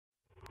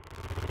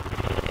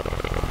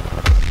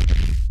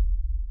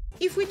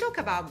if we talk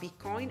about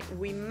Bitcoin,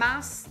 we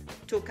must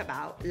talk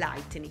about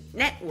Lightning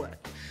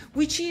Network,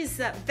 which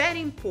is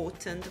very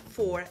important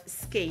for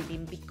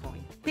scaling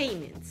Bitcoin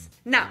payments.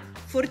 Now,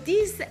 for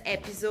this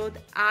episode,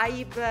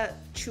 I've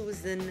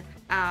chosen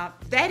a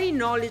very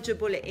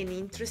knowledgeable and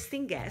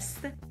interesting guest.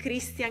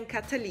 Christian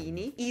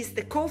Catalini is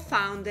the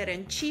co-founder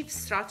and chief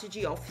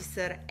strategy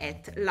officer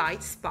at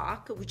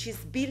Lightspark, which is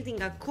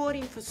building a core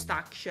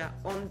infrastructure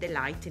on the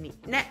Lightning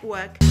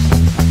Network.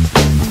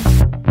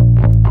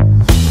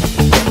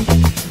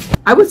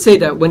 I would say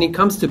that when it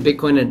comes to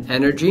Bitcoin and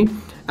energy,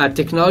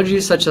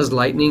 technologies such as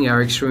Lightning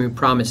are extremely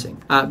promising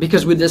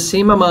because with the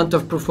same amount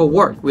of proof of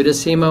work, with the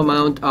same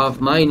amount of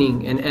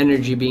mining and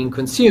energy being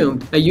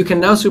consumed, you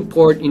can now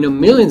support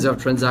millions of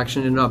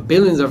transactions and not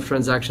billions of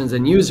transactions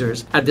and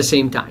users at the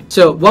same time.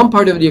 So one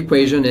part of the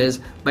equation is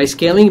by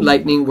scaling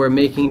Lightning, we're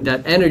making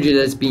that energy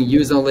that's being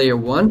used on layer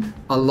 1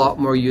 a lot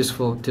more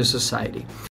useful to society.